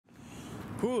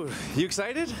Whew, you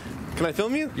excited? Can I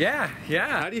film you? Yeah.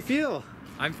 How do you feel?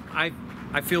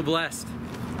 I feel blessed.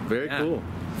 Very cool.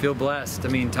 Feel blessed. I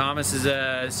mean, Thomas is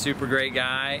a super great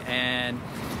guy, and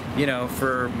you know,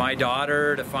 for my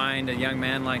daughter to find a young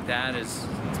man like that it's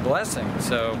a blessing.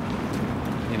 So,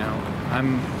 you know,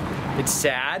 it's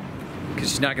sad because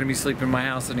she's not going to be sleeping in my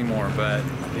house anymore, but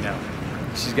you know,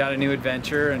 she's got a new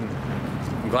adventure, and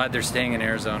I'm glad they're staying in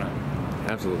Arizona.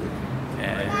 Absolutely.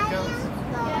 And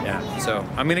yeah, so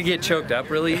I'm gonna get choked up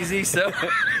really easy, so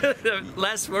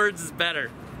less words is better.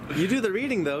 You do the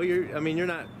reading though. You're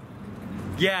not.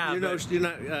 Yeah, you're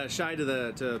not shy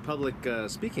to public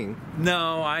speaking.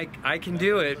 No, I can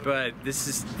do it, but this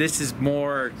is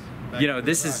more, you know,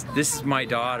 this is my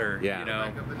daughter. Yeah. You know,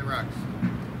 Back up in the rocks.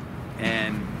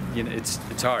 and you know it's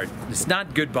hard. It's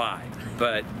not goodbye,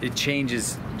 but it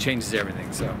changes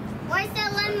everything. So Where's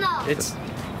the limo?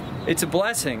 it's a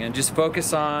blessing, and just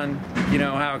focus on, you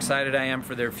know, how excited I am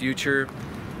for their future.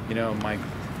 You know,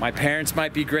 my parents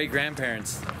might be great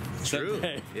grandparents. True.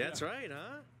 Someday. Yeah, that's right,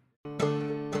 huh?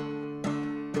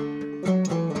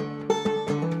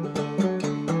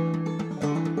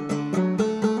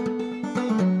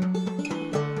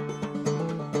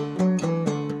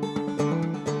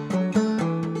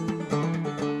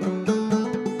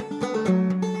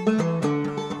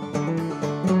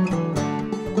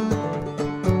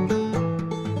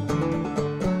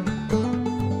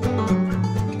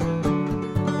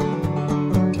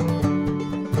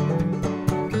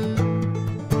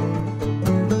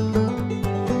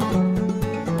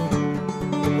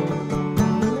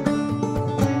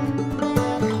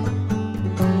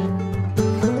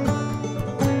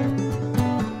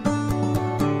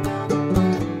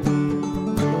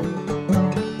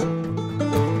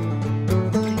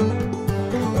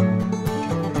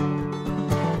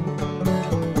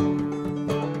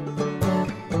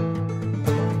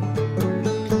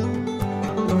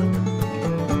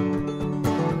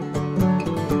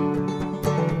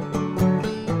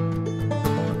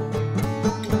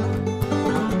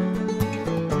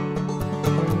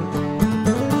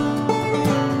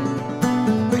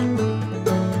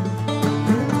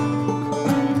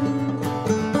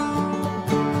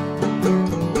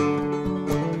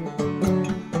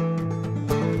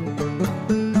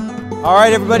 All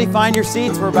right, everybody, find your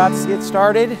seats. We're about to get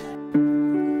started.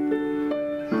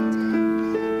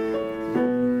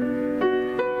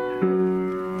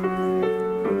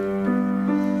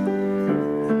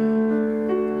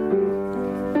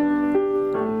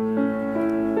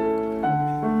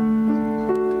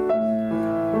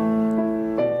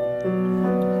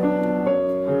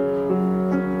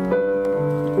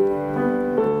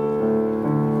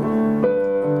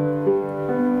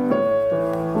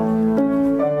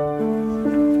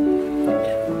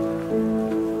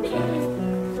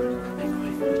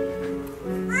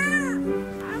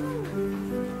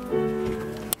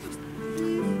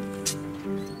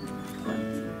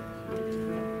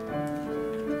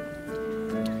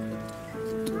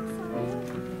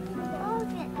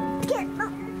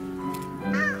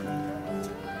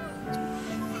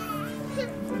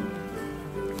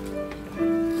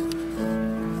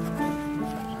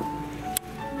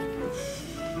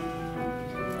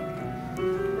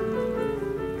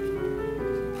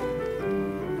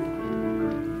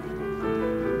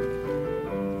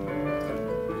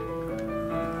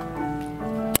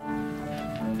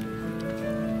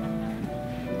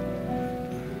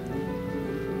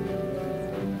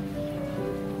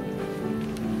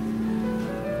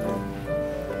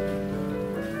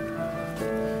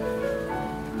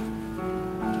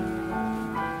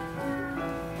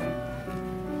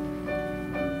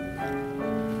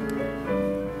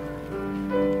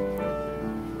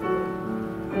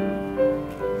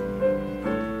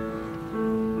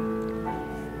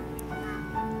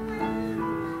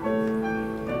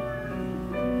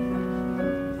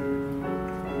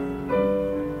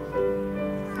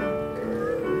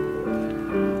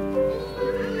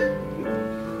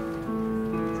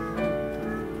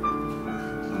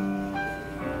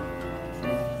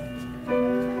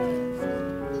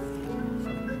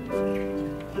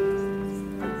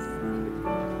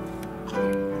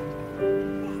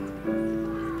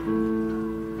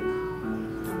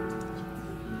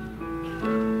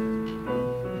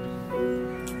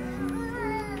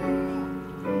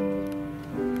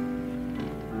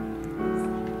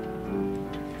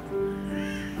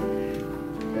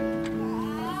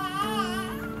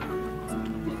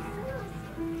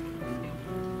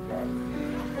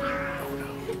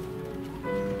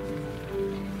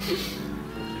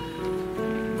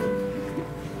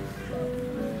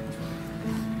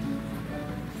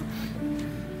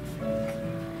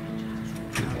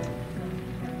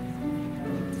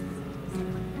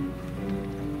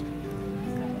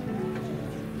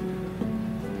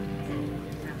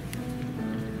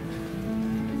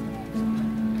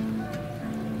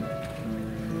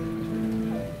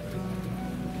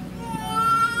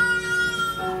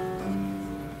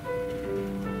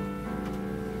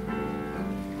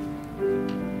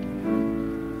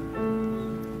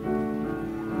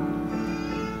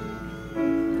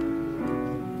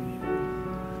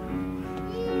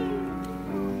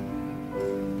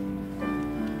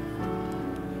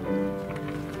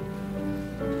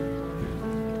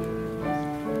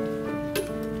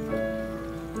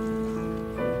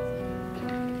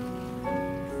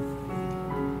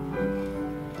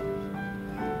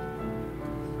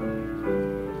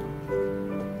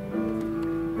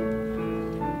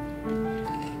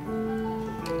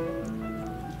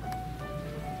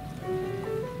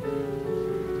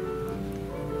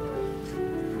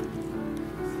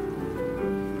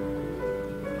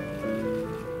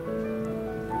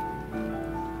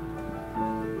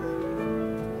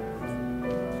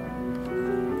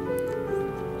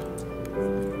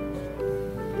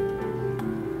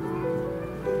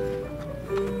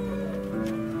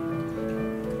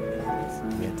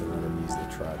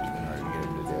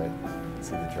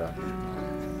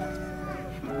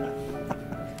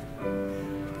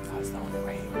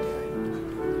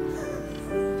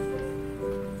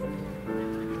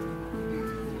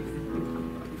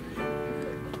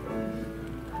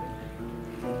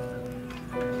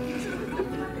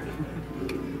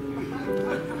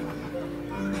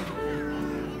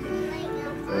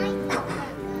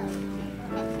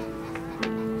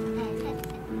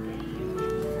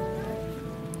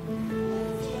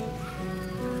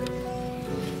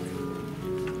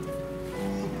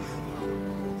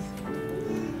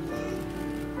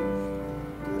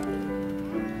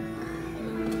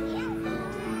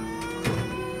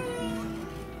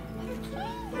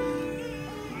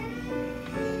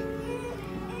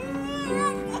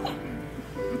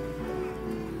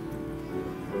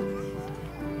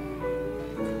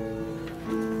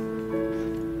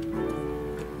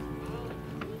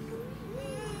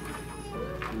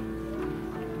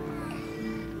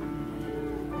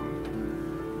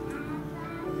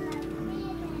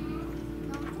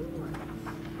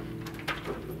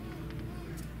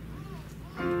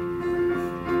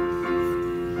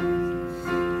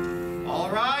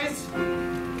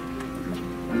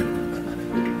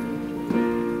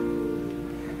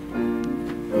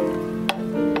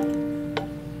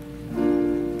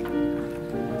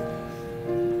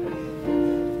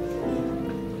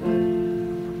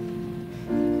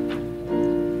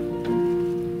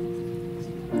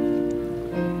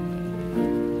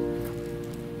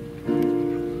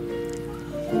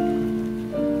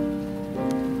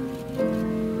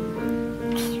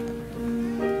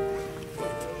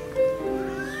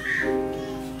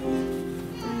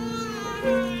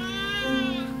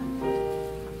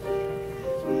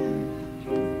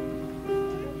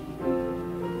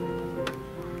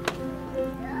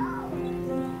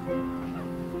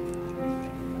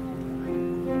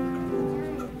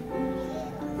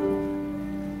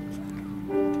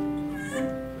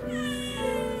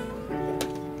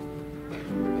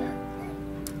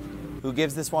 Who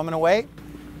gives this woman away?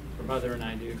 Her mother and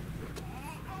I do.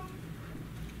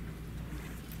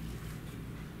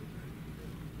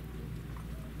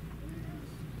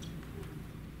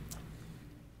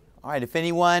 All right, if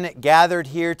anyone gathered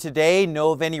here today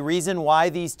know of any reason why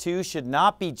these two should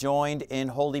not be joined in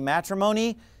holy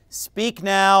matrimony, speak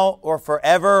now or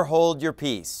forever hold your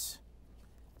peace.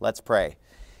 Let's pray.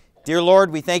 Dear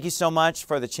Lord, we thank you so much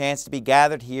for the chance to be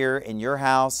gathered here in your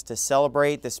house to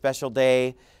celebrate this special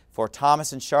day for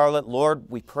Thomas and Charlotte. Lord,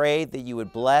 we pray that you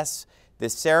would bless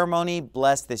this ceremony,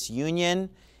 bless this union,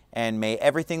 and may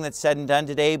everything that's said and done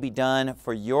today be done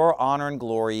for your honor and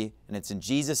glory. And it's in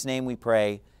Jesus' name we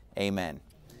pray. Amen.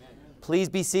 Please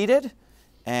be seated.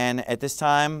 And at this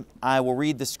time, I will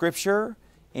read the scripture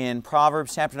in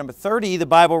Proverbs chapter number 30. The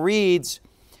Bible reads,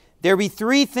 "There be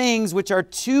three things which are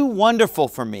too wonderful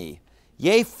for me,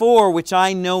 yea, four which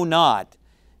I know not.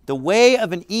 The way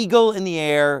of an eagle in the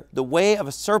air, the way of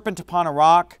a serpent upon a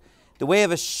rock, the way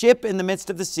of a ship in the midst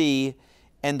of the sea,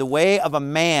 and the way of a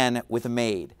man with a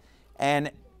maid."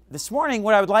 And this morning,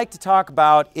 what I would like to talk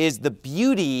about is the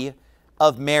beauty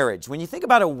of marriage. When you think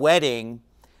about a wedding,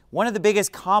 one of the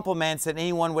biggest compliments that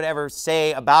anyone would ever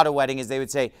say about a wedding is they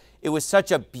would say, it was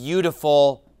such a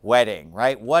beautiful wedding,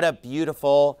 right? What a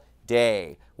beautiful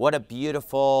day. What a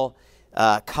beautiful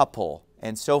couple,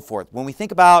 and so forth. When we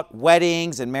think about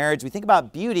weddings and marriage, we think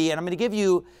about beauty, and I'm going to give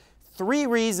you three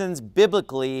reasons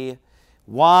biblically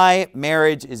why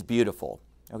marriage is beautiful.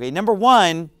 Okay, number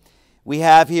one, we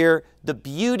have here the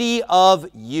beauty of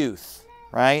youth,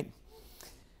 right?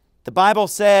 The Bible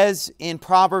says in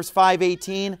Proverbs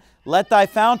 5:18, "Let thy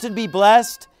fountain be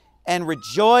blessed, and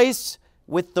rejoice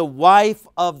with the wife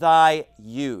of thy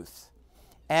youth."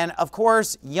 And of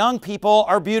course, young people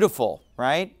are beautiful,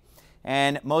 right?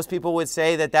 And most people would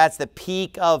say that that's the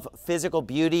peak of physical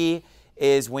beauty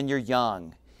is when you're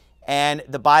young. And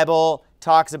the Bible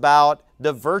talks about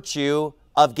the virtue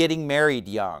of getting married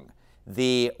young,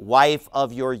 the wife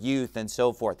of your youth, and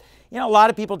so forth. You know, a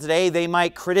lot of people today, they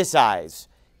might criticize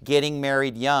getting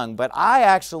married young, but I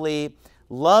actually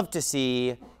love to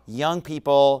see young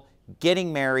people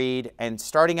getting married and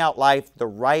starting out life the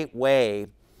right way.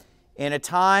 In a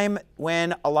time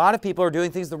when a lot of people are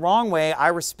doing things the wrong way, I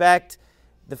respect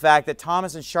the fact that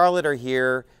Thomas and Charlotte are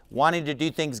here wanting to do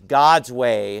things God's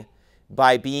way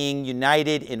by being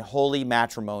united in holy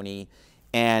matrimony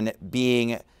and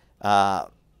being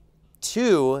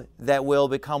two that will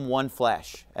become one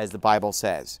flesh, as the Bible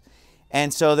says.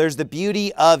 And so there's the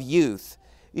beauty of youth.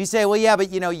 You say, well, yeah, but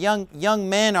you know, young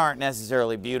men aren't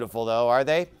necessarily beautiful, though, are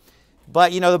they?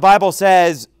 But you know, the Bible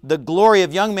says the glory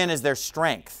of young men is their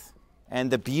strength,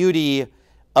 and the beauty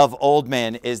of old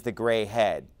men is the gray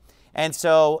head. And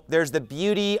so there's the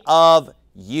beauty of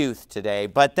youth today.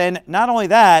 But then not only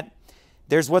that,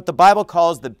 there's what the Bible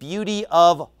calls the beauty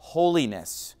of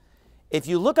holiness. If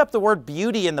you look up the word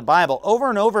beauty in the Bible, over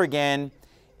and over again,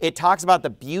 it talks about the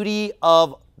beauty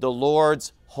of the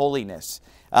Lord's holiness.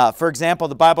 For example,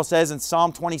 the Bible says in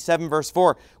Psalm 27, verse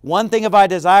 4, "One thing have I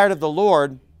desired of the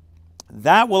Lord,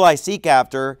 that will I seek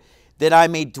after, that I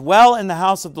may dwell in the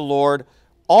house of the Lord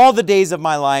all the days of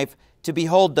my life, to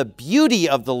behold the beauty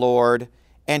of the Lord,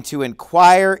 and to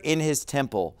inquire in his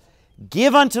temple.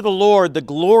 Give unto the Lord the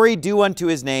glory due unto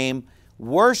his name.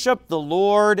 Worship the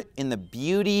Lord in the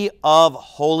beauty of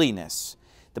holiness."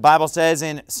 The Bible says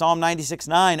in Psalm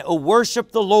 96:9, "O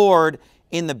worship the Lord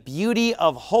in the beauty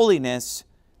of holiness,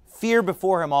 fear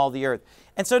before him all the earth."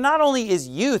 And so not only is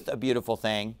youth a beautiful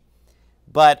thing,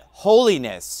 but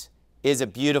holiness is a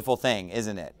beautiful thing,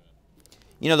 isn't it?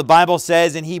 You know, the Bible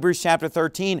says in Hebrews chapter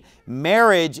 13,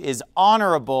 "Marriage is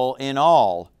honorable in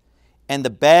all, and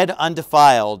the bed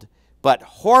undefiled, but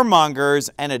whoremongers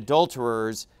and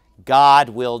adulterers God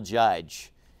will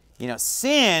judge." You know,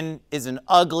 sin is an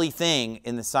ugly thing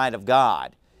in the sight of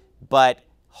God, but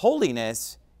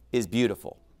holiness is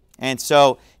beautiful. And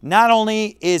so not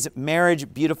only is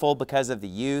marriage beautiful because of the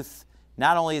youth,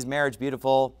 not only is marriage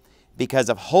beautiful because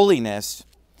of holiness,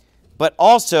 but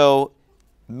also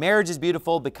marriage is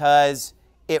beautiful because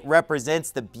it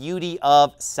represents the beauty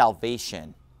of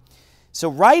salvation. So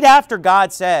right after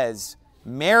God says,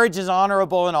 marriage is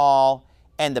honorable in all,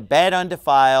 and the bed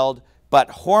undefiled, but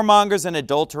whoremongers and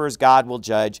adulterers God will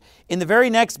judge, in the very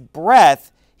next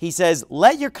breath, he says,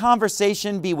 "Let your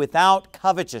conversation be without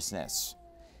covetousness,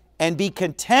 and be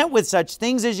content with such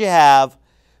things as you have,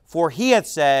 for he hath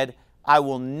said, I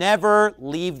will never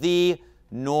leave thee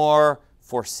nor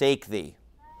forsake thee."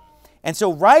 And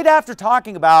so right after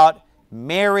talking about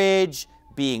marriage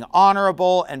being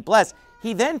honorable and blessed,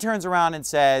 he then turns around and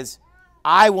says,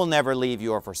 "I will never leave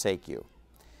you or forsake you."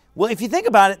 Well, if you think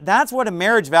about it, that's what a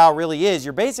marriage vow really is.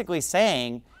 You're basically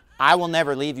saying, I will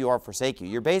never leave you or forsake you.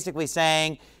 You're basically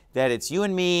saying that it's you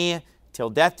and me till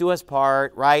death do us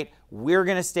part, right? We're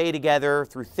going to stay together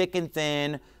through thick and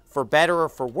thin, for better or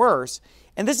for worse.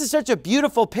 And this is such a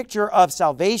beautiful picture of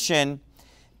salvation,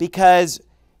 because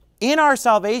in our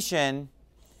salvation,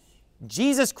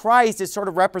 Jesus Christ is sort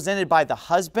of represented by the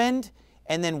husband,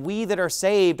 and then we that are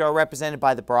saved are represented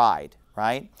by the bride,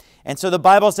 right? And so the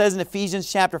Bible says in Ephesians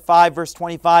chapter 5, verse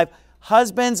 25,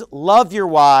 husbands, love your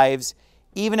wives,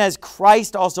 even as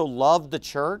Christ also loved the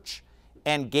church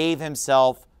and gave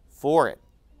himself for it.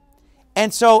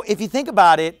 And so if you think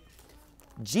about it,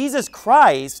 Jesus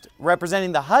Christ,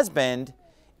 representing the husband,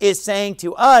 is saying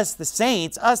to us, the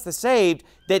saints, us the saved,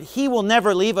 that he will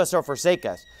never leave us or forsake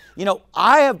us. You know,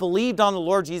 I have believed on the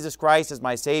Lord Jesus Christ as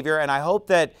my Savior, and I hope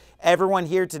that everyone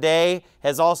here today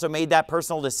has also made that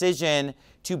personal decision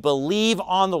to believe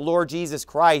on the Lord Jesus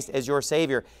Christ as your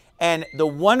Savior. And the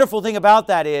wonderful thing about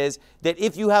that is that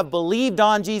if you have believed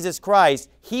on Jesus Christ,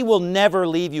 he will never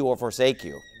leave you or forsake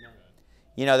you.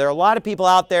 You know, there are a lot of people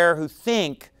out there who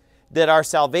think that our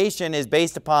salvation is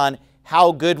based upon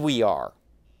how good we are.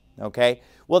 Okay?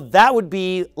 Well, that would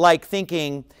be like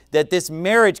thinking that this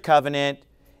marriage covenant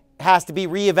has to be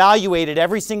reevaluated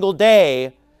every single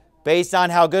day based on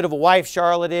how good of a wife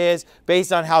Charlotte is,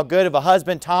 based on how good of a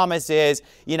husband Thomas is.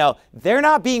 You know, they're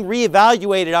not being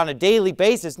reevaluated on a daily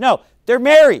basis. No, they're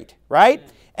married, right?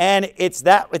 And it's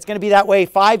going to be that way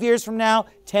 5 years from now,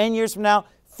 10 years from now,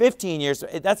 15 years.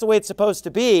 That's the way it's supposed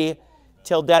to be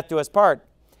till death do us part.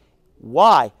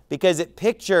 Why? Because it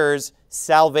pictures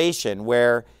salvation,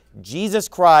 where Jesus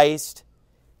Christ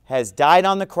has died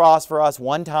on the cross for us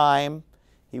one time.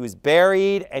 He was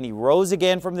buried and he rose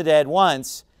again from the dead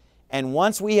once. And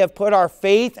once we have put our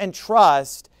faith and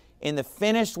trust in the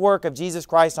finished work of Jesus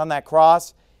Christ on that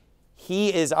cross,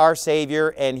 he is our Savior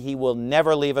and he will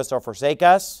never leave us or forsake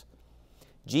us.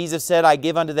 Jesus said, I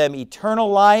give unto them eternal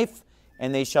life,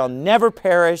 and they shall never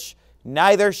perish,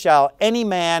 neither shall any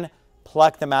man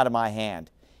pluck them out of my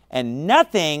hand. And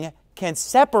nothing can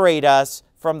separate us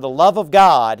from the love of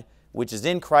God, which is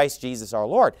in Christ Jesus our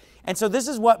Lord. And so this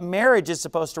is what marriage is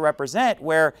supposed to represent,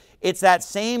 where it's that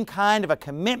same kind of a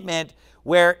commitment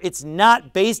where it's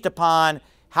not based upon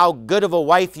how good of a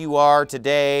wife you are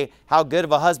today, how good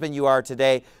of a husband you are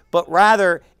today, but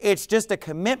rather it's just a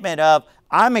commitment of,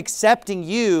 I'm accepting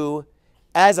you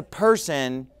as a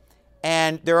person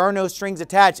and there are no strings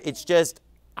attached. It's just,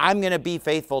 I'm going to be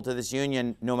faithful to this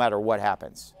union no matter what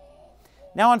happens.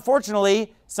 Now,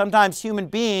 unfortunately, sometimes human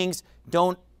beings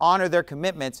don't honor their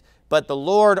commitments, but the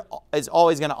Lord is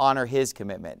always going to honor his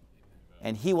commitment.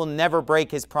 And he will never break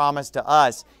his promise to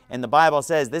us. And the Bible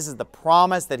says this is the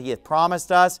promise that he hath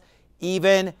promised us,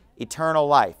 even eternal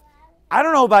life. I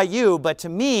don't know about you, but to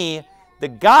me, the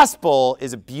gospel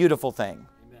is a beautiful thing.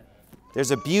 Amen.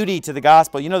 There's a beauty to the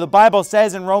gospel. You know, the Bible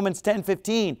says in Romans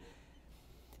 10:15,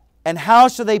 and how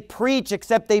shall they preach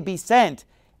except they be sent?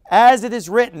 As it is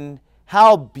written,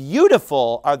 how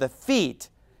beautiful are the feet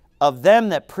of them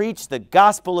that preach the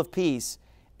gospel of peace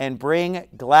and bring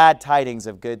glad tidings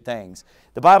of good things.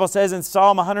 The Bible says in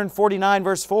Psalm 149,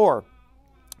 verse 4,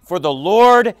 for the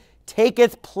Lord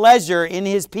taketh pleasure in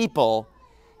his people.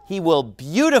 He will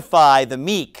beautify the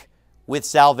meek with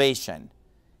salvation.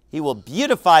 He will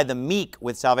beautify the meek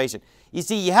with salvation. You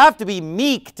see, you have to be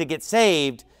meek to get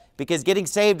saved, because getting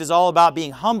saved is all about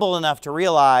being humble enough to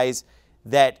realize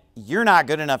that you're not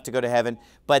good enough to go to heaven,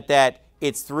 but that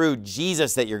it's through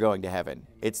Jesus that you're going to heaven.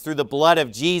 It's through the blood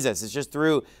of Jesus. It's just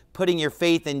through putting your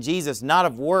faith in Jesus, not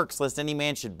of works, lest any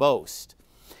man should boast.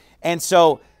 And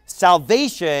so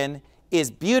salvation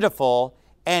is beautiful,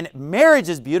 and marriage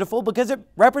is beautiful because it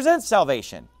represents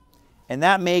salvation. And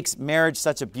that makes marriage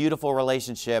such a beautiful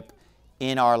relationship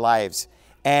in our lives.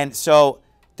 And so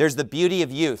there's the beauty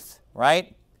of youth,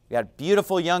 right? We got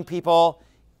beautiful young people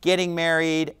getting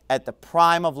married at the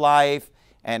prime of life.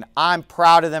 And I'm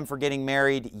proud of them for getting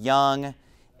married young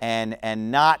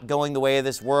and not going the way of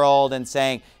this world and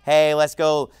saying, hey, let's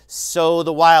go sow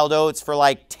the wild oats for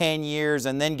like 10 years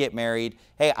and then get married.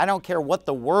 Hey, I don't care what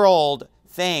the world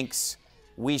thinks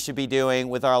we should be doing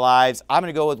with our lives. I'm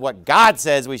going to go with what God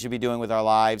says we should be doing with our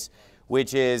lives,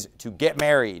 which is to get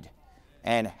married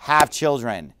and have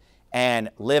children and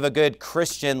live a good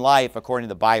Christian life according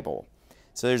to the Bible.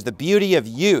 So there's the beauty of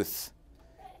youth.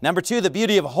 Number two, the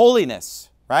beauty of holiness.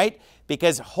 Right?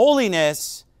 Because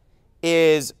holiness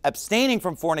is abstaining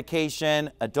from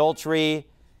fornication, adultery,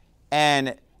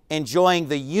 and enjoying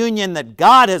the union that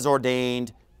God has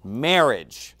ordained,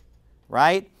 marriage.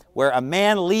 Right? Where a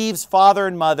man leaves father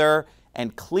and mother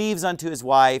and cleaves unto his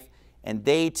wife, and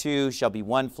they two shall be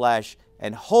one flesh,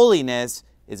 and holiness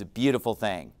is a beautiful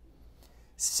thing.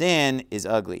 Sin is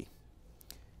ugly.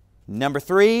 Number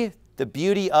 3, the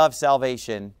beauty of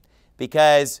salvation,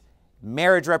 because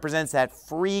marriage represents that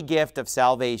free gift of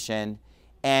salvation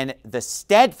and the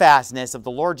steadfastness of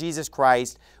the Lord Jesus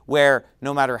Christ, where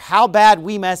no matter how bad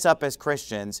we mess up as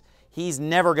Christians, He's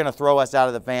never going to throw us out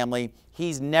of the family.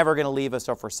 He's never going to leave us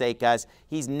or forsake us.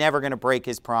 He's never going to break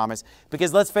His promise.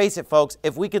 Because let's face it, folks,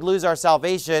 if we could lose our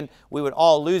salvation, we would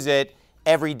all lose it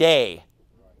every day.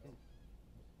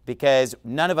 Because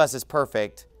none of us is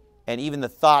perfect, and even the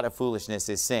thought of foolishness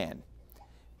is sin.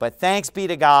 But thanks be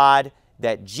to God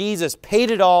that Jesus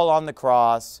paid it all on the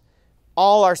cross.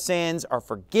 All our sins are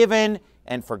forgiven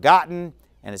and forgotten.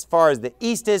 And as far as the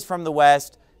east is from the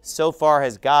west, so far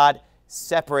has God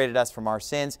separated us from our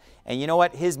sins. And you know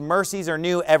what? His mercies are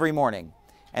new every morning.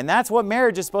 And that's what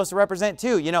marriage is supposed to represent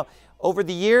too. You know, over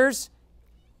the years,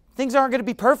 things aren't going to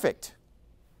be perfect.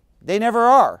 They never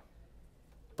are.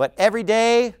 But every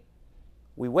day,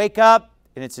 we wake up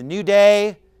and it's a new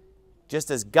day.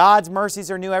 Just as God's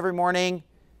mercies are new every morning,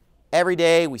 every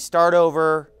day we start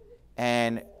over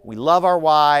and we love our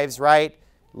wives, right?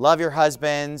 Love your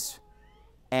husbands.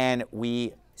 And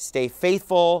we stay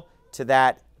faithful to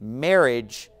that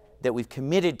marriage that we've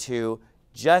committed to,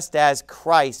 just as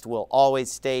Christ will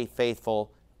always stay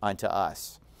faithful unto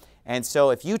us. And so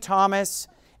if you, Thomas,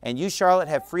 and you, Charlotte,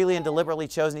 have freely and deliberately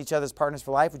chosen each other as partners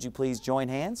for life, would you please join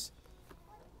hands?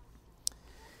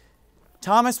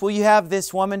 Thomas, will you have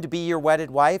this woman to be your wedded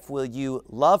wife? Will you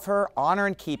love her, honor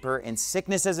and keep her, in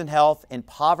sickness as in health, in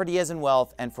poverty as in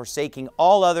wealth, and forsaking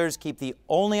all others, keep thee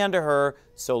only unto her,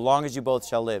 so long as you both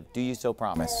shall live? Do you so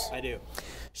promise? I do.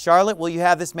 Charlotte, will you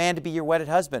have this man to be your wedded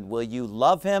husband? Will you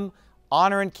love him,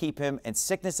 honor and keep him, in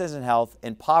sickness as in health,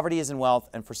 in poverty as in wealth,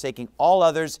 and forsaking all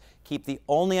others, keep thee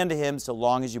only unto him, so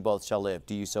long as you both shall live?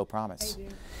 Do you so promise? I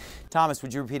do. Thomas,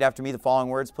 would you repeat after me the following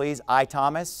words, please? I,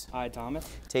 Thomas. I, Thomas.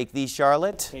 Take thee,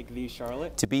 Charlotte. Take thee,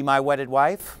 Charlotte. To be my wedded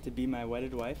wife. To be my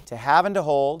wedded wife. To have and to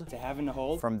hold. To have and to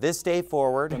hold. From this day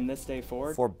forward. From this day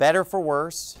forward. For better, for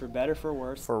worse. For better, for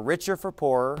worse. For richer, for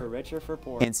poorer. For richer, for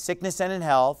poorer. In sickness and in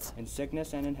health. In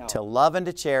sickness and in health. To love and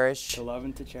to cherish. To love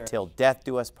and to cherish. Till death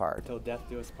do us part. Till death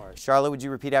do us part. Charlotte, would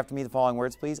you repeat after me the following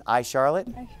words, please? I, Charlotte.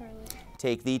 I, Charlotte.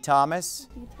 Take thee, Thomas.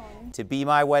 Take thee, Thomas. To be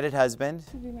my wedded husband.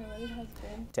 To be my wedded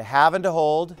husband. To have and to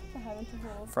hold. To have and to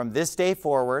hold. From this day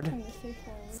forward. From this day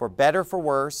forward. For better, for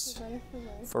worse. For better, for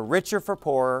worse. For richer, for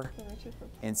poorer. For richer, for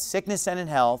poorer. In sickness and in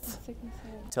health. In sickness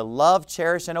and in health. To love,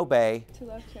 cherish, and obey. To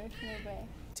love, cherish, and obey.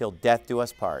 Till death do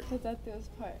us part. Till death do us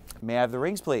part. May I have the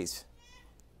rings, please?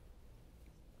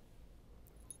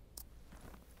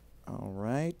 All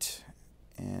right.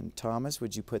 And Thomas,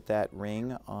 would you put that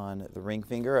ring on the ring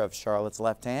finger of Charlotte's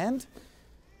left hand?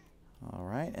 All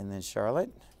right. And then Charlotte,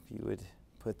 if you would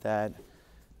put that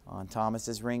on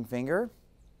Thomas's ring finger.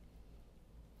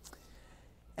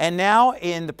 And now,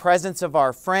 in the presence of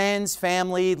our friends,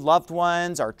 family, loved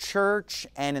ones, our church,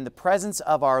 and in the presence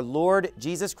of our Lord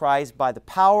Jesus Christ, by the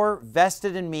power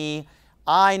vested in me,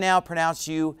 I now pronounce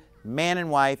you man and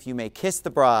wife. You may kiss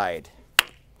the bride.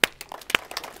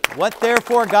 What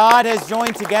therefore God has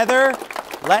joined together,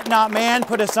 let not man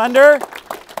put asunder.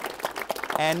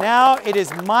 And now it is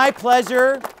my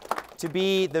pleasure to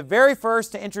be the very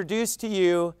first to introduce to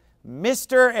you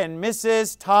Mr. and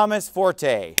Mrs. Thomas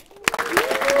Forte.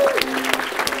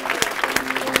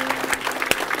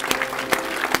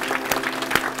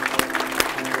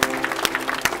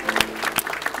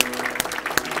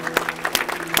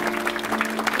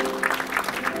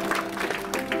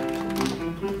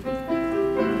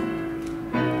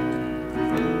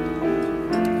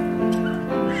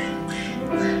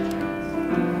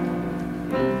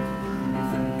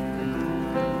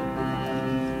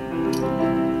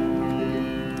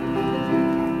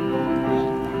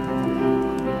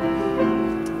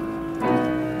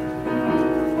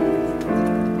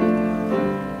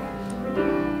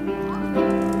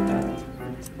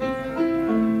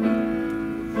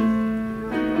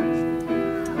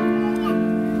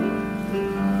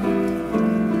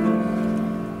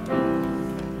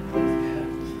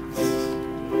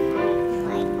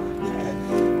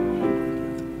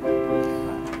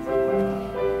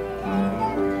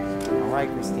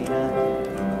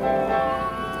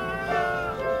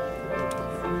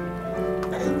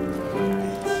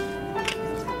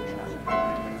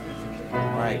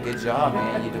 Good job,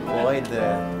 man. You deployed the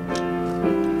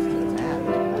map.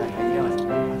 How you doing?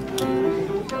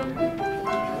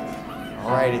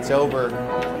 All right, it's over.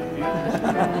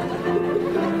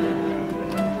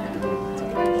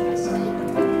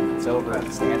 It's over.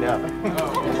 Stand up.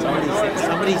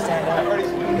 Somebody stand up.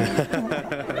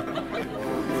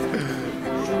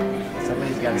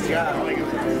 Somebody's got to stand up.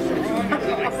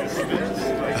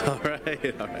 All right.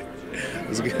 That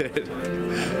was good.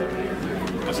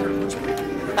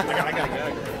 How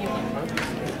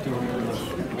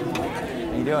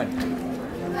you doing?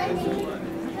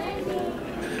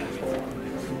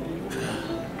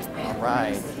 All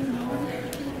right.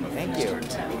 Thank you.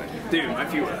 Dude, my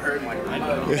feet were hurting like I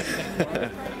know.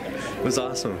 It was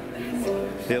awesome.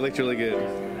 Yeah, it looked really good.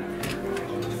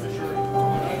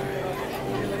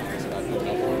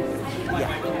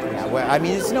 Yeah, well, I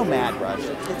mean, it's no mad rush.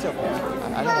 It's okay.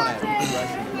 I don't want to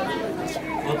rush.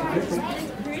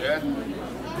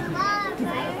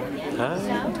 Huh?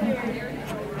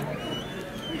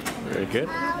 Very good.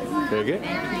 Very good.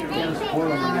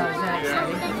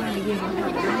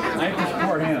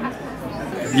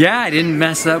 Yeah, I didn't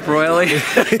mess up royally.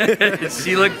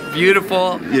 She looked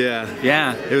beautiful. Yeah.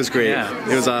 Yeah. It was great. Yeah.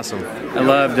 It was awesome. I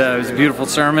loved it was a beautiful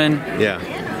sermon. Yeah.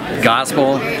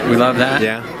 Gospel. We love that.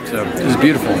 Yeah. So it was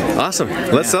beautiful. Awesome.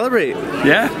 Let's celebrate.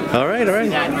 Yeah. All right. All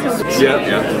right. Yeah.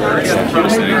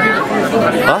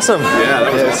 Awesome.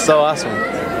 Yeah, It's so awesome.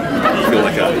 I feel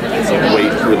like a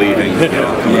weight relieving.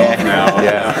 Now.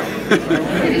 Yeah.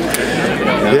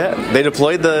 Yeah. They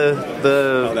deployed the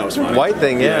that was fun. white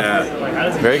thing. Yeah.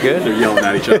 Very good. They're yelling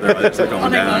at each other as they're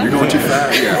going down. You're going too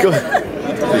fast. Yeah.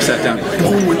 They sat down.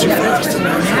 Going too fast.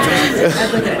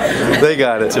 They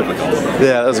got it. Typical.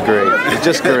 Yeah, that was great.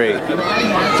 Just great.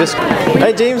 Just.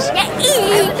 Hey, James.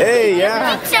 Hey,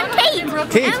 yeah. Some cake.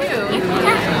 Cake.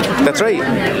 That's right.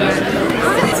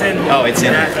 Oh, it's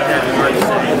in there.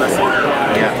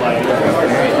 Yeah.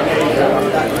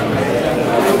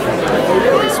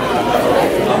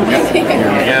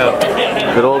 Here we go.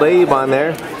 Good old Abe on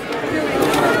there.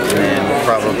 And then we'll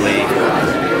probably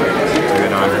do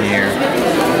it on here.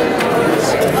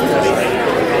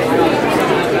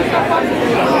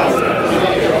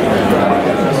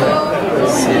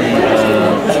 City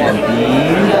of Tempe.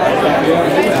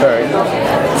 Sorry.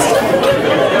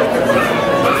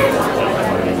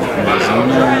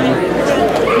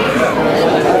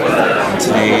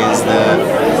 Today is the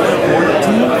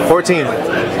 14.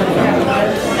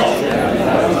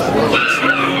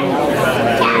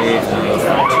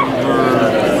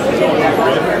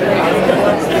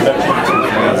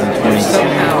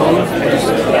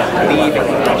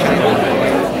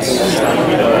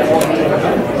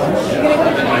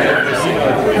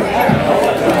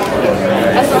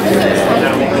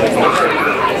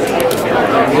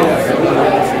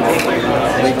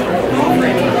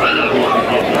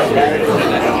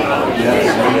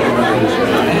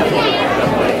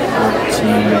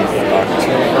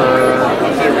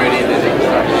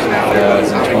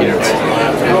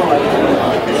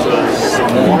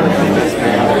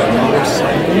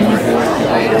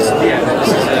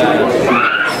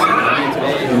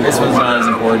 This one's not as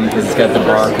important because it's got the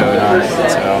barcode on it.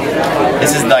 So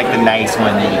this is like the nice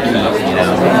one that you keep, you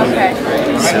know. Okay.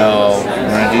 So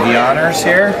you want to do the honors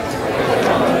here?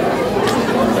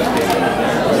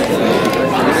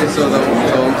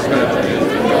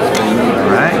 All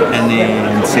right, and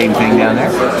then same thing down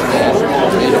there.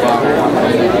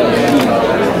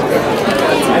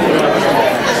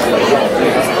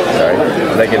 Sorry.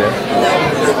 Negative.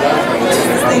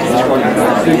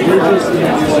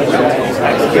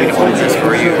 What's this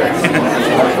for you?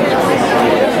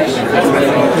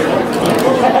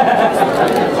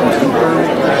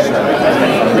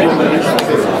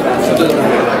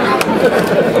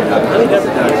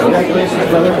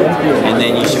 And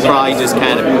then you should probably just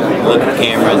kind of look at the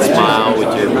camera and smile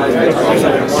with your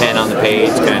pen on the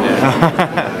page, kind of.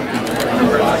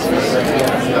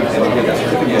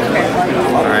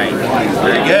 All right,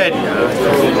 very good.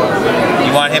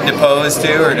 You want him to pose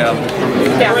too, or no?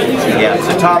 Yeah.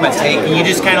 So Thomas, hey, can you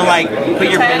just kind of like put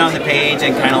your pen on the page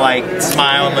and kind of like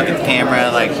smile and look at the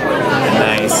camera, like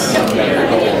nice.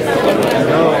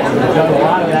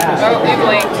 Oh, we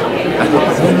blinked.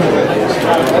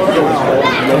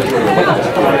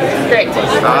 Great.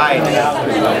 All right.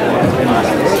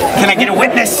 Can I get a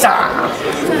witness?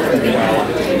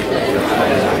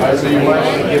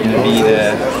 Be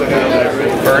the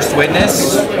first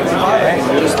witness.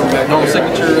 Normal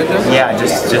signature right there? Yeah,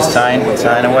 just sign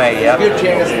away. Yep. And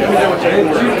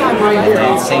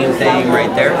then same thing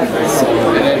right there.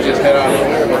 And then just head on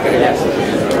over. Okay.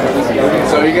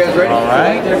 So So you guys ready? All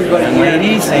right, everybody,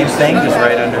 lady, same thing, just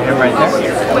right under him, right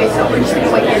there.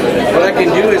 What I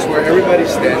can do is where everybody's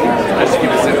standing, just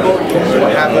keep it simple. We'll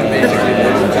have them basically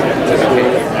just cake.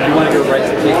 You want to go right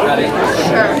to cake cutting?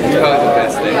 Sure. It's probably the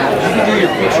best thing. You can do your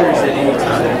pictures at any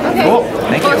time. Okay. Cool.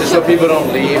 Thank you. Just so people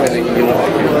don't leave and they can get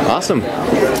them. Awesome.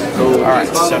 All right,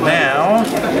 so now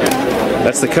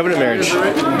That's the covenant marriage.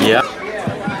 yeah.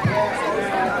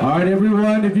 All right,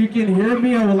 everyone, if you can hear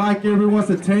me, I would like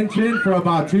everyone's attention for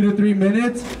about 2 to 3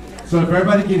 minutes. So if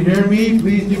everybody can hear me,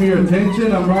 please give me your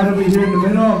attention. I'm right over here in the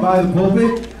middle. I'm by the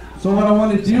pulpit. So what I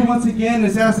want to do once again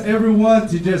is ask everyone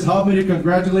to just help me to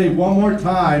congratulate one more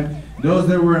time those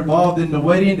that were involved in the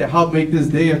wedding to help make this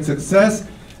day a success.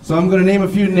 So I'm going to name a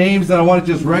few names that I want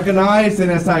to just recognize. And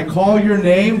as I call your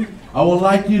name, I would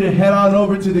like you to head on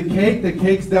over to the cake. The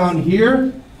cake's down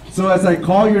here. So as I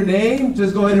call your name,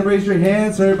 just go ahead and raise your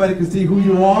hand so everybody can see who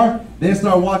you are. Then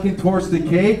start walking towards the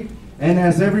cake. And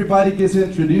as everybody gets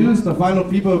introduced, the final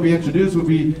people will be introduced will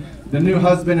be the new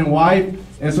husband and wife.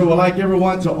 And so we'd like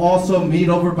everyone to also meet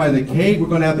over by the cake. We're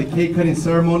going to have the cake cutting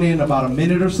ceremony in about a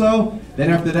minute or so. Then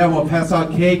after that, we'll pass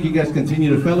out cake. You guys continue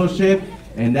to fellowship.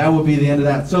 And that will be the end of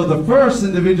that. So the first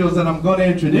individuals that I'm going to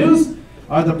introduce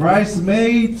are the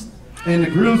bridesmaids and the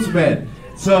groomsmen.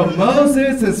 So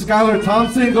Moses and Skylar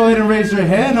Thompson, go ahead and raise your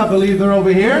hand. I believe they're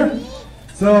over here.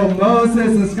 So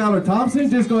Moses and Skylar Thompson,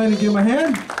 just go ahead and give them a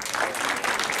hand.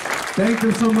 Thank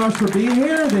them so much for being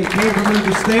here. They came from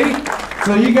another state.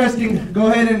 So you guys can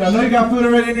go ahead and, I know you got food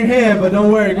already in your hand, but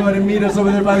don't worry, go ahead and meet us over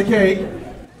there by the cake.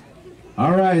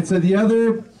 All right, so the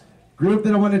other group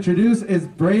that I want to introduce is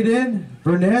Braden,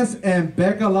 Bernez, and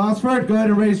Becca Lonsford. Go ahead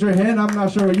and raise your hand. I'm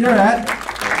not sure where you're at.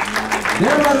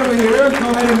 They're right over here.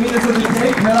 Go ahead and meet us at the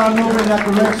cake. Head on over in that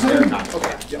direction.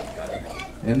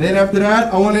 And then after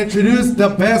that, I want to introduce the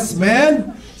best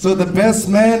man. So the best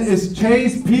man is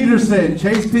Chase Peterson.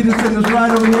 Chase Peterson is right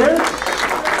over here.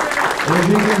 If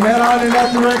you can head on in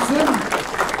that direction.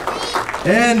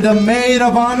 And the maid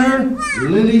of honor,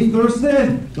 Lily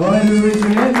Thurston. Go ahead and raise your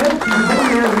hand. Yep, she's over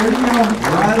here. There you go.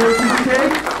 Right over to the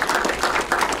cake.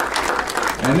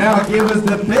 And now give us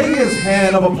the biggest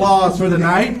hand of applause for the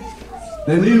night.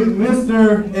 The new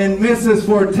Mr. and Mrs.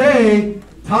 Forte,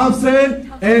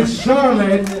 Thompson and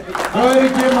Charlotte. Go ahead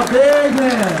and give them a big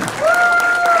hand.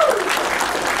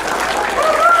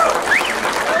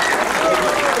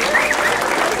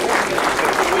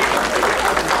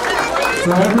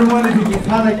 So everyone, if you can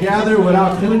kind of gather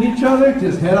without killing each other,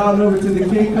 just head on over to the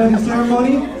cake cutting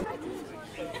ceremony.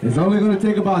 It's only going to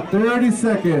take about 30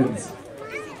 seconds.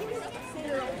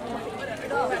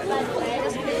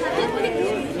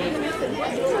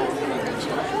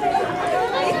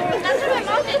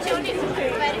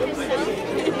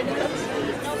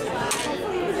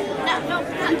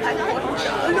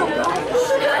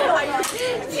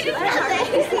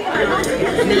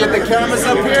 Let me get the cameras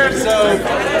up here. So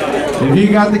if you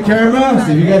got the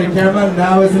camera,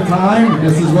 now is the time.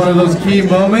 This is one of those key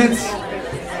moments.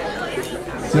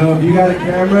 So if you got a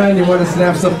camera and you want to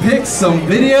snap some pics, some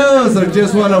videos, or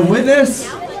just want to witness,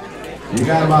 you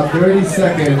got about 30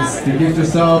 seconds to get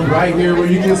yourself right here where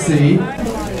you can see.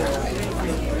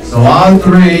 So on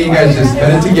 3, you guys just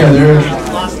get it together.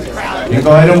 You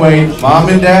go ahead and wait. Mom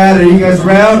and Dad, are you guys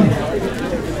around?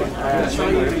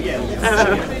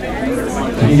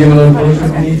 Can you get a little closer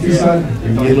if you need to, son? Can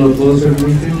you get a little closer if you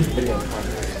need to?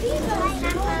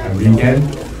 Whenever you can.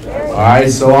 Alright,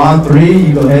 so on 3,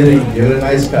 you go ahead and give it a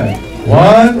nice cut.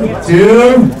 1,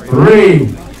 2,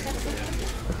 3.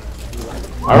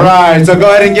 Alright, so go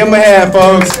ahead and give them a hand,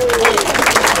 folks.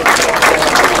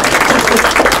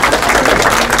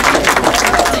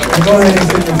 Go ahead and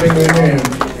stick your finger in there and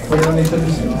put it on each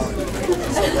other's shoes.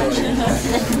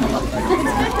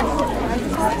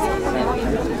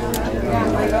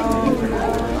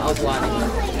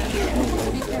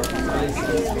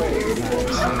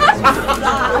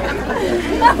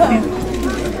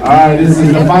 Alright, this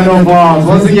is the final applause.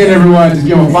 Once again, everyone, just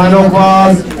give them a final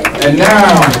applause. And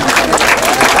now,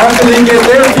 after they get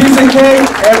their piece of cake,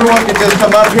 everyone can just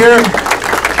come up here.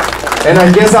 And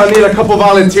I guess I'll need a couple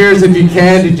volunteers if you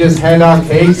can to just hand out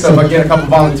cake. So if I get a couple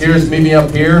volunteers, meet me up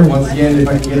here. Once again, if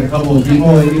I can get a couple of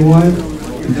people, anyone,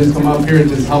 to just come up here and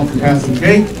just help to pass some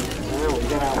cake.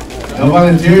 No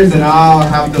volunteers, and I'll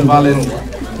have to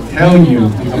tell you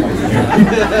to come up here.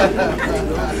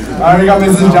 All right, we got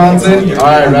Mrs. Johnson. All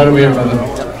right, right over here, brother.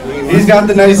 He's got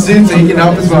the nice suit, so he can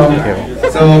help as well.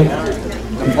 So,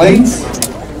 the plates,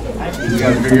 you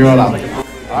got to figure it out.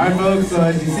 All right, folks, so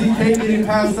as you see cake getting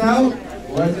passed out,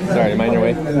 sorry, am I in your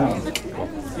way?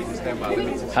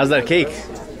 How's that cake?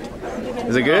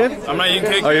 Is it good? I'm not eating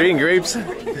cake. Oh, you're eating grapes?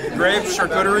 Grapes,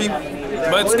 charcuterie,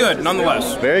 but it's good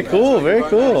nonetheless. Very cool, very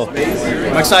cool.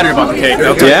 I'm excited about the cake.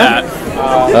 I'll tell you that.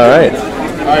 All right.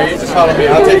 All right, you just follow me.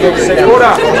 I'll take over the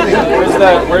camera.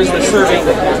 Where's the serving?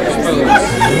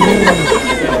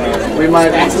 We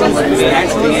might.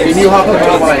 Can you hop up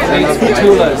while I turn up the mic?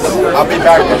 I'll be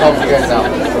back to help you guys out.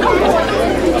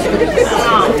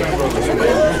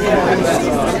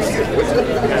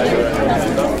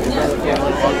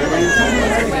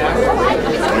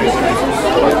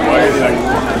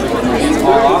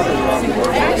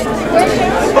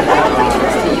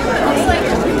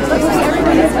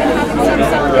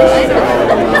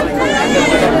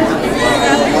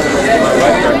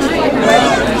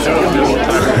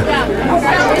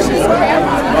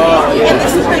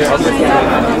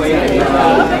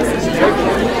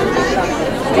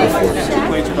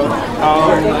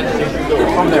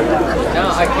 No,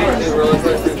 I can't do roller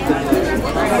coasters.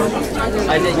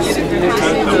 I didn't get it.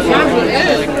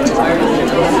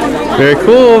 Very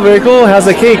cool, very cool. How's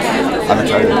the cake? I'm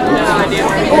excited.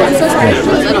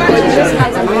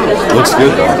 Looks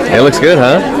good though. It looks good,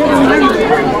 huh?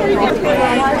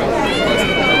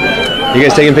 You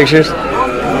guys taking pictures?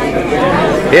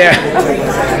 Yeah.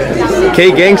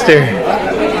 Cake gangster.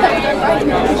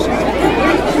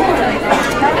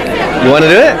 You want to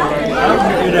do it?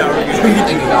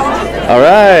 All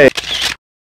right.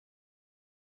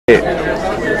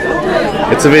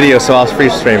 It's a video, so I'll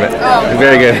freeze frame it.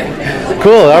 Very good.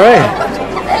 Cool. All right.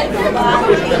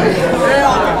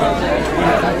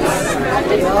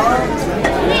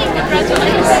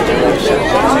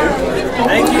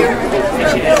 Thank you.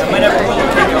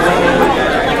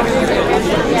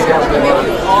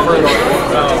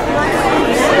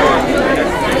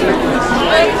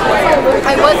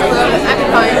 I was a little bit, I'm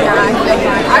fine now, I feel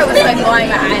fine. I was like going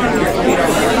behind.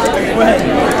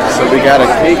 So we got a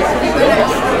cake.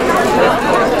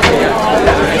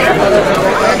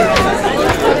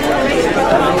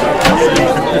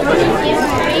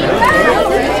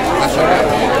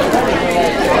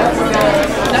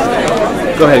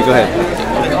 Go ahead. Go ahead.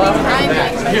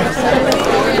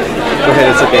 Go ahead.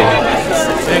 It's okay.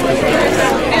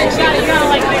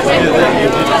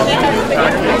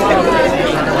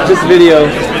 Just video.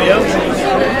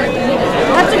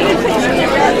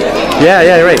 Yeah,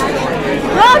 you're right.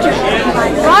 Roger!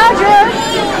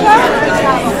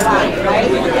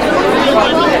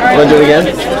 You want to do it again?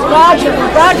 Roger!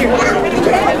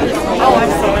 Oh,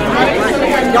 I'm sorry.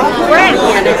 Don't grab me.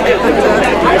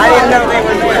 I didn't know they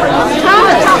were there.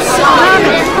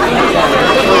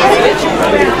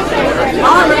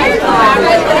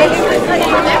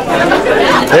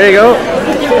 There you go.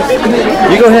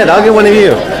 You go ahead. I'll get one of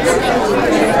you.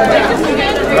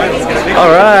 All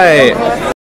right.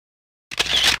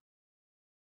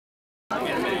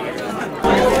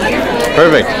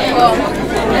 Perfect.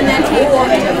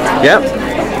 Yep.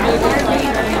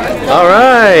 All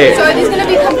right. So are these going to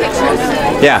become pictures?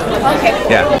 Yeah. Okay.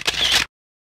 Yeah.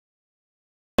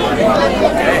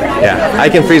 Yeah. I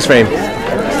can freeze frame.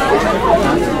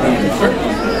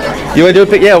 You want to do a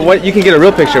pic? Yeah. What? You can get a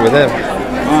real picture with him.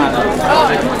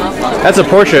 That's a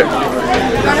portrait.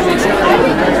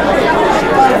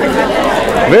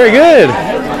 Very good.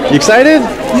 You excited?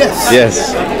 Yes.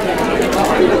 Yes.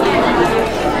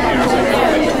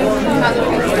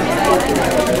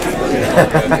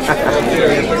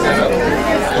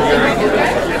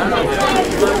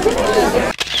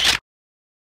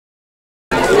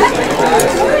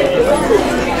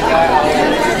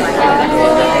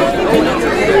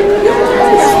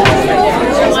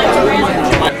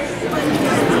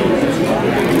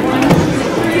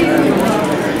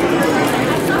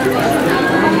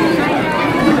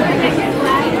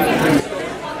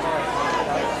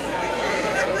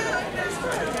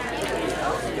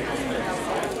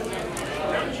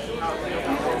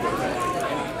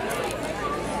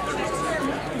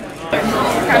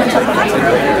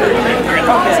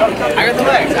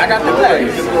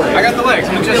 I got the legs.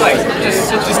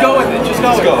 Just go with it. Just go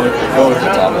with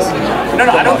it, Thomas. No,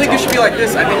 I don't think it should be like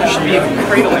this. I think you should be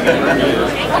cradling it.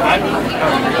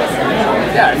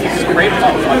 Yeah, if you just cradle it.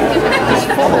 Just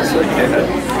fall so you get it.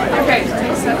 Okay,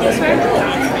 so this way.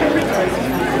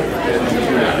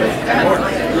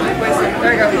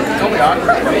 There we go. Don't be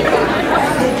awkward.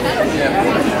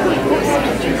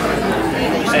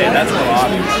 Hey, that's a little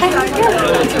obvious.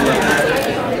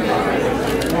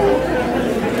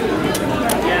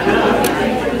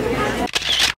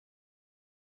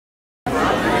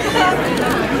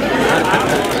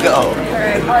 Go.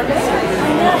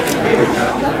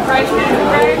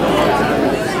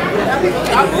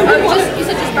 You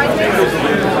said just bridesmaids?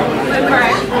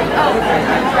 Okay. Oh,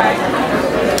 okay.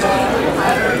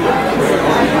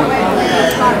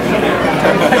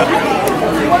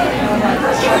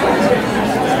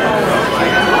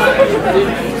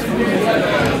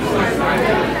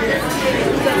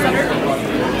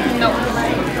 No.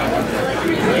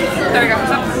 There we go.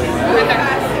 Stop. Right there.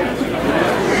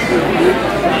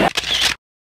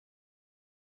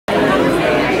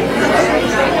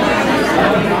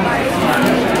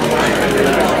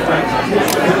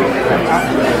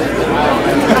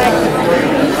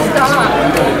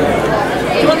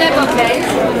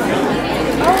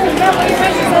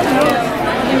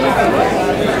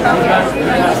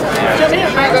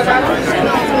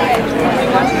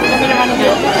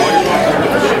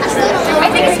 I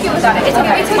think it's cute without it. It's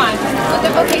okay. It's fine. Put the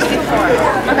bouquets before.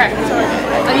 Okay.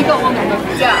 Oh, you go home then.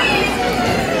 Yeah.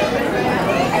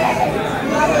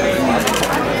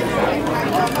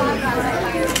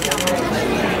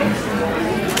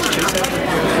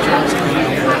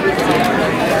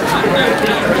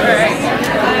 Alright.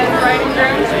 Bride and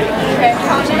groom.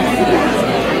 Okay.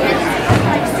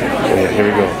 Yeah, here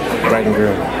we go. Bride and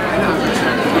groom.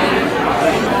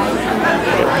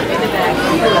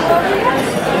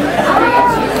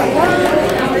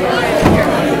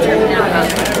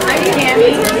 I'm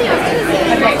Tammy.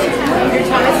 Okay. You're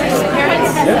Thomas's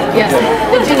parents? Yes.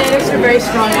 The genetics are very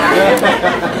strong.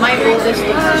 My English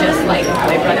looks just like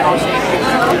my brother. I'll show you.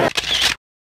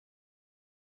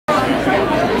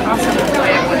 Awesome.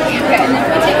 Okay, and then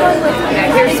we take one with,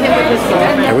 here's him with his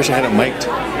phone. I wish I had it mic'd.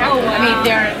 Oh, I mean,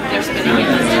 they're spinning it.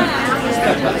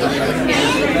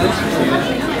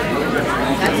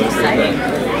 That's exciting.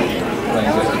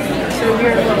 So we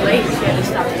were a little late, so we had to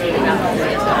stop taking out all the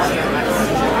stuff.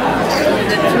 And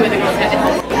then two of the girls had to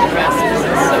help with the rest because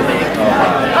it's so big.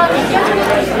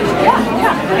 Yeah.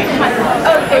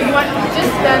 Oh, okay, you want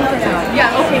just done for now?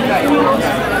 Yeah, okay, good.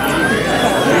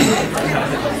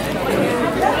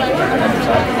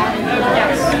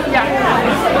 Yes, yeah.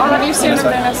 I'll have you soon,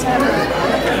 Vanessa.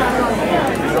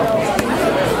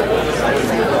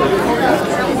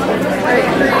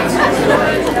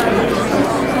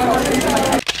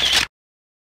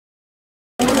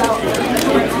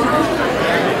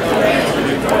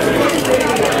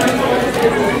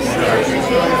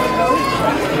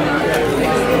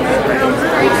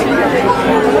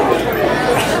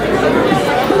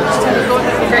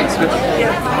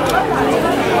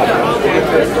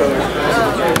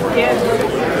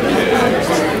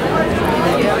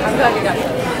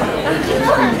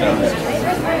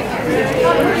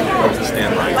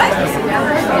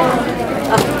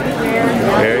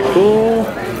 Very cool. Do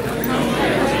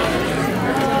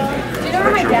you know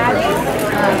where my dad is?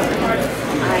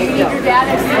 I don't. Your dad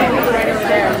is standing right over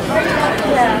there.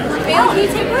 Yeah. Bill, can you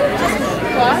take one?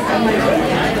 What?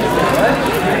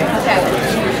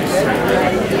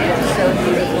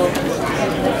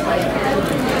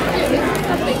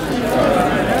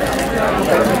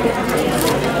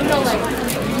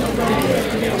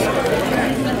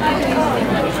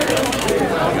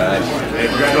 Hey,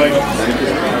 congratulations.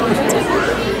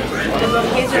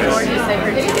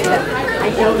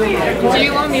 Do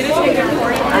you want me to take it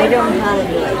for you? I don't have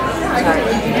it.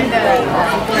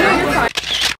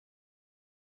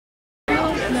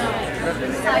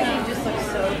 Sorry. You just look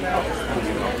so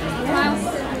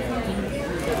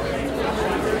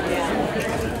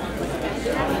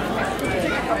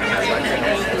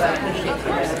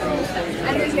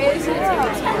and the baby's going to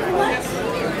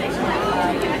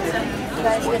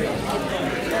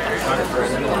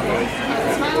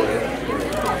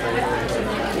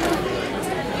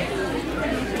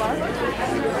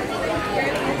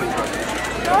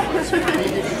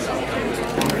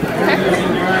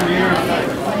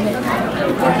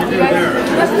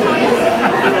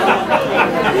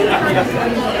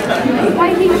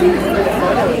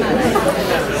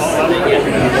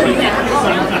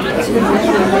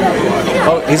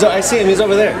Oh, I see him. He's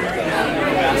over there.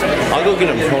 I'll go get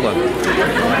him. Hold on.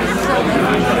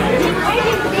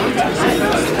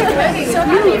 so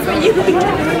happy for you.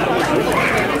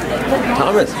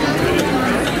 Thomas.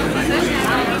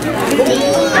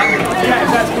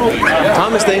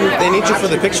 Thomas, they need you for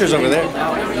the pictures over there.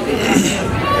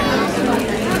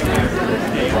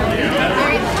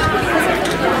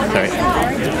 All right.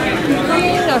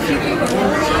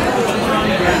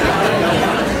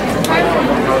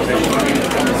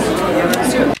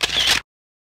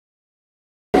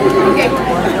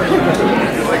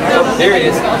 There he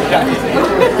is.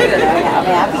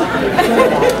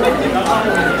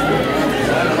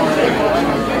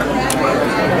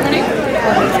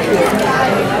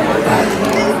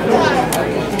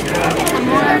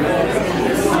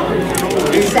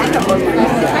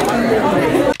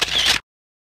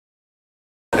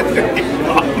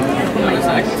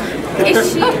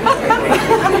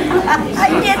 I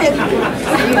did it.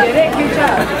 You did it? Good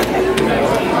job.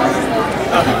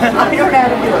 I don't know how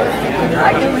to do it.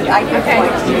 I can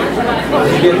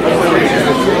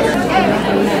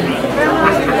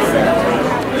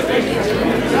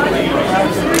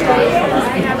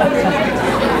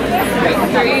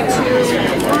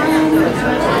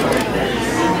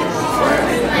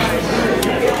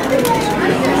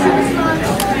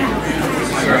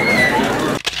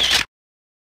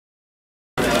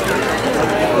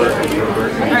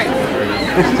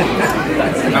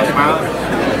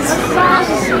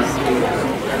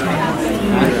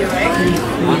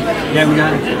Yeah, we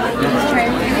got it.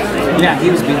 Yeah, he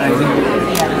was behind me.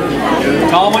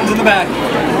 Tall one's in the back.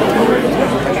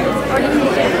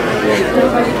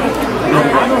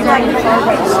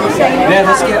 Yeah,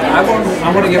 let's get. I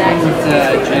want to get one with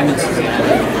Jim and Suzanne.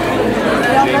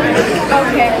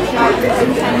 Okay.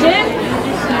 Jim?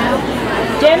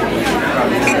 Jim?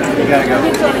 You gotta go.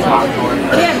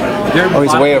 Jim? Oh,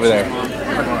 he's way over there.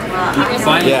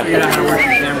 Finally Yeah. figured out how to work the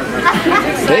camera.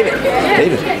 David,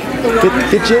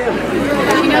 get Jim.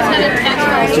 She knows how to text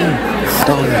her.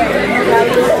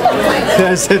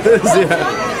 Yes, it is, yeah.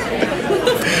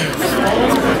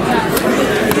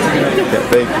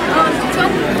 Thank you.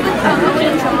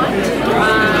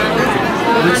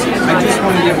 I just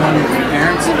want to get one with the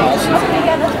parents also.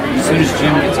 As soon as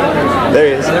Jim gets over. There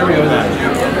he is. There we go.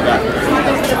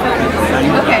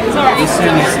 Okay, sorry. This is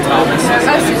Thomas.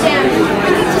 Oh, Suzanne, we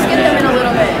can just get them in a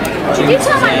little bit. Could you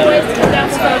tell my boys to put down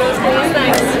photos, please?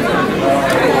 Thanks.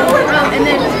 And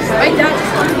then my dad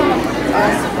just wants home.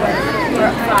 We're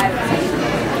at 5.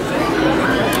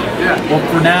 Well,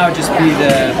 for now, just be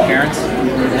the parents.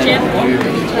 Jim?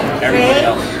 Everybody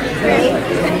else.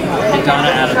 Get Donna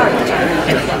out of there.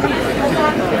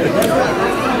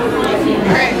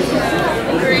 Alright.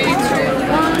 3, 2,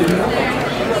 1.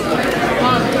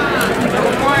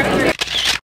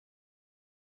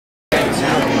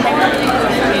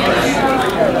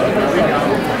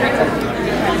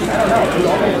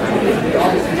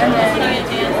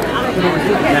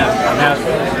 Now,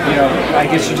 you know, I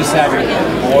guess you just have your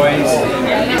boys.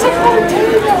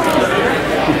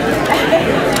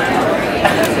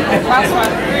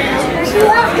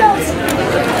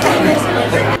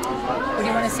 What do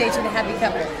you want to say to the happy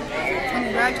couple?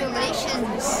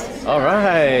 Congratulations. All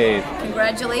right.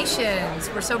 Congratulations.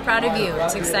 We're so proud of you.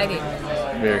 It's exciting.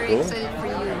 Very cool. excited for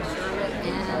you, Charlotte,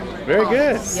 and Very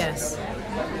good. yes.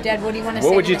 Dad, what do you want to What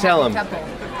say would to you the tell happy him?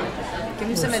 couple? Give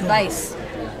him some advice.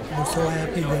 I'm so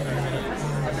happy that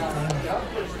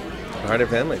Heart of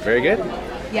family. Very good.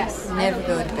 Yes. Never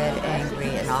go to bed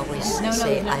angry and always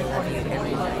say I love you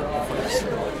every night before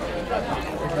sleep.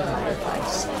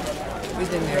 Advice. We've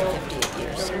been married 58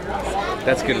 years.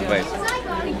 That's good advice.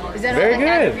 Is that Very all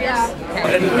that good. matters?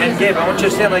 Okay. And Gabe, I want you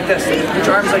to stand like this. Put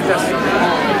your arms like this.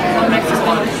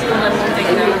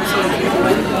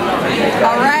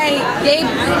 All right, Gabe,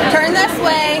 turn this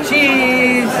way.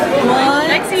 Cheese. 1,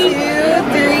 2,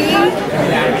 3.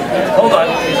 Hold on.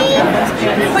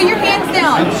 Put your hands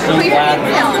down. Put your hands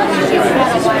down.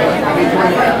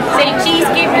 Say cheese,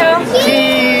 Gabriel.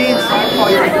 Cheese.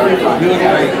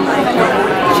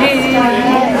 Cheese.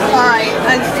 All right,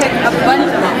 let's take a bunch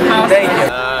of them. Thank you.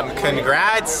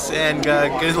 Congrats and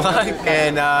good luck,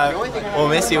 and we'll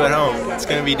miss you at home. It's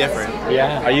gonna be different.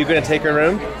 Yeah. Are you going to take her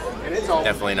room?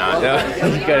 Definitely not. No.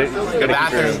 You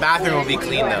gotta Bathroom will be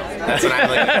clean though. That's what I'm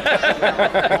looking.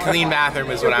 A clean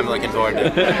bathroom is what I'm looking forward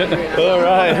to. All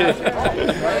right.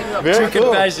 Very True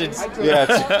cool. confessions. Yeah,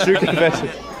 true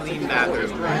confessions. Clean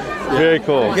bathroom. Very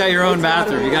cool. You got your own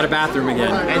bathroom. You got a bathroom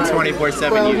again. And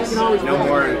 24/7 use. No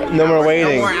more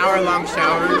waiting. No more hour-long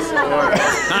showers or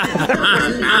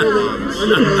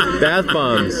Bath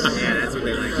bombs. Yeah, that's what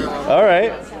they like. All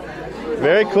right.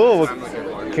 Very cool. Well,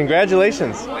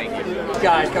 congratulations.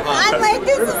 Guys, come on. I'm like,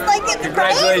 this is like it's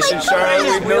Congratulations, Charlotte.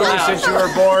 We've known you since you were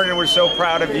born, and we're so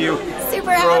proud of you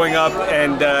super growing up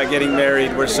and getting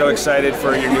married. We're so excited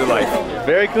for your new life.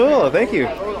 Very cool. Thank you.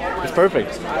 It's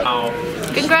perfect.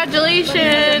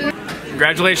 Congratulations.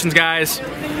 Congratulations, guys.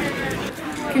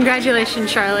 Congratulations,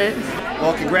 Charlotte.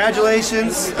 Well,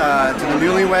 congratulations to the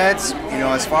newlyweds. You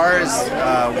know, as far as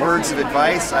words of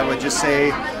advice, I would just say,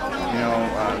 you know,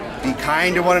 be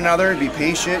kind to one another, be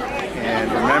patient,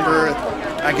 and remember,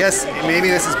 I guess maybe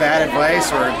this is bad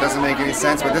advice or it doesn't make any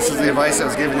sense, but this is the advice that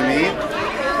was given to me,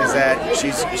 is that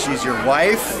she's your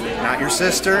wife, not your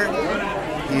sister.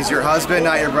 He's your husband,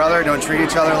 not your brother. Don't treat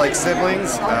each other like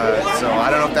siblings. So I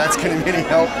don't know if that's going to be any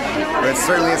help, but it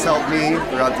certainly has helped me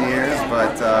throughout the years.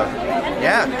 But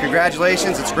yeah,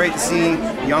 congratulations. It's great to see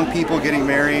young people getting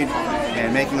married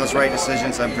and making those right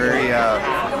decisions. I'm very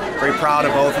very proud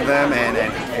of both of them and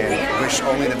wish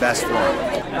only the best for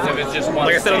them.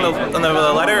 Like I said on the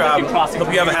letter,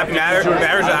 hope you have a happy marriage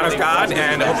that honors God,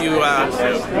 and I hope you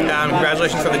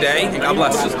congratulations for the day, and God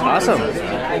bless. Awesome.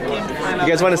 You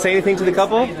guys want to say anything to the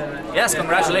couple? Yes,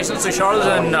 congratulations to Charlotte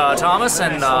and Thomas,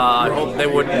 and I hope they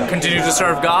would continue to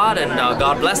serve God, and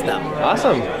God bless them.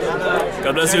 Awesome.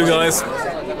 God bless you guys.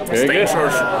 Very good.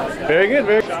 Very good.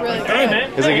 Very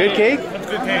good. Is it good cake? It's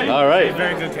good cake. All right.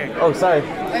 Very good cake. Oh, sorry.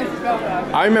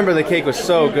 I remember the cake was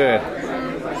so good.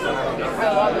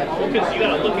 Because you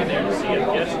gotta look in there to see it,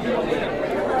 yes?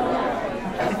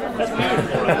 That's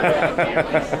beautiful,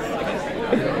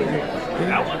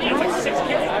 that one, yeah, it's like 6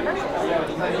 cake.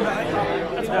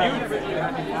 That's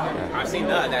beautiful. I've seen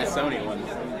that Sony one.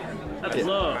 That's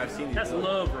love. That's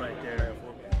love right there.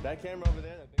 That camera over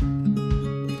there.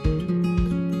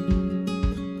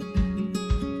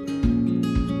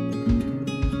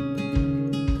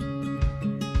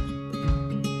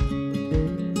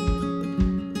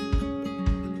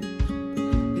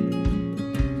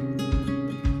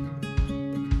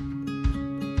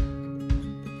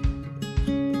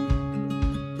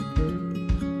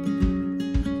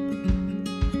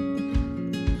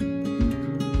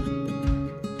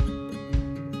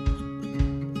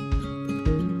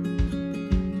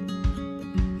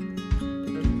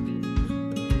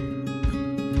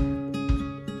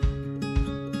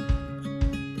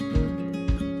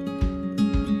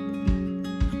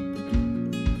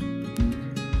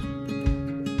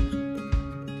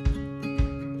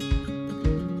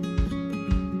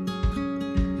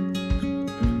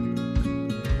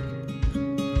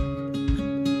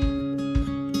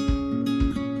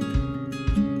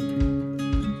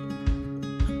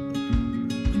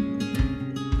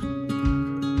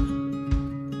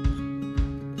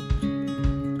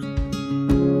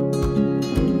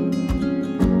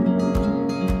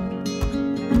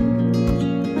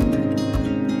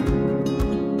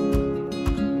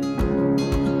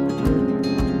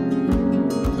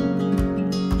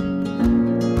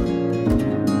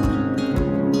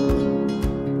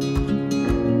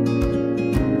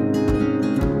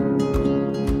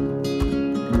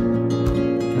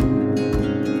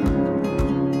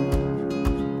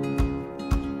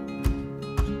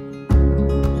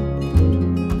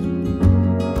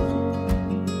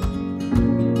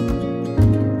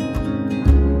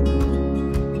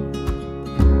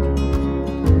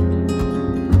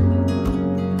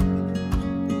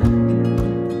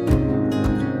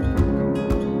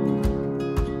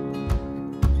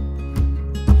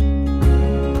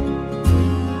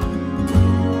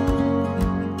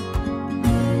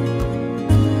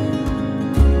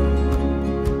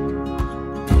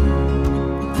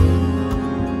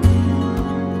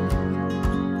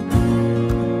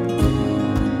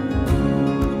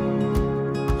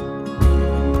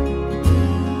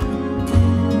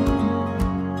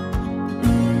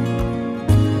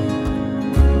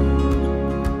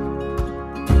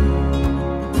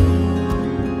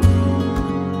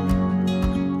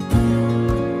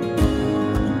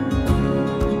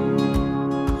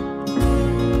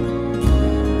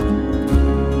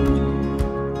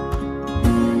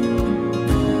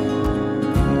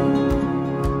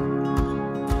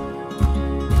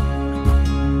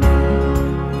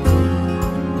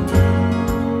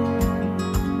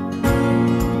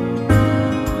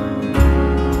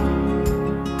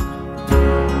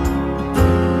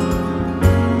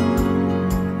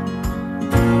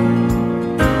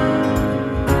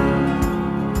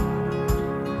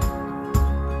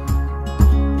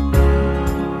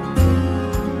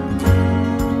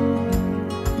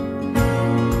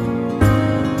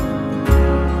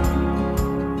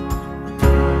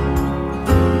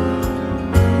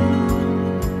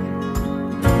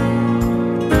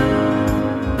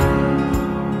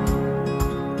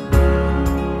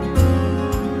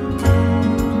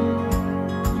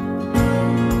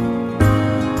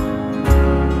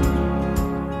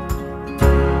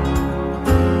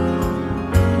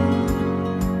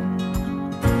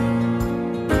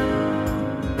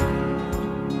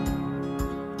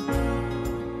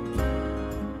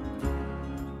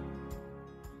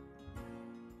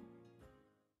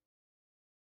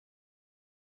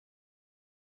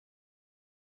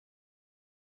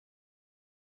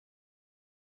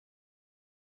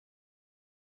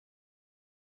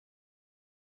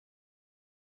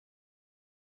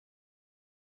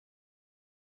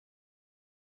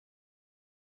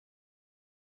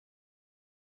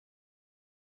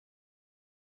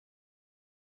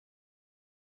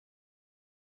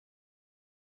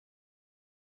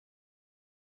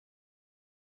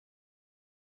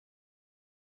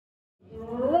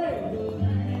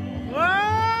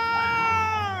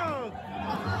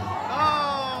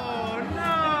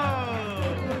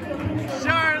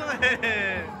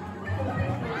 it.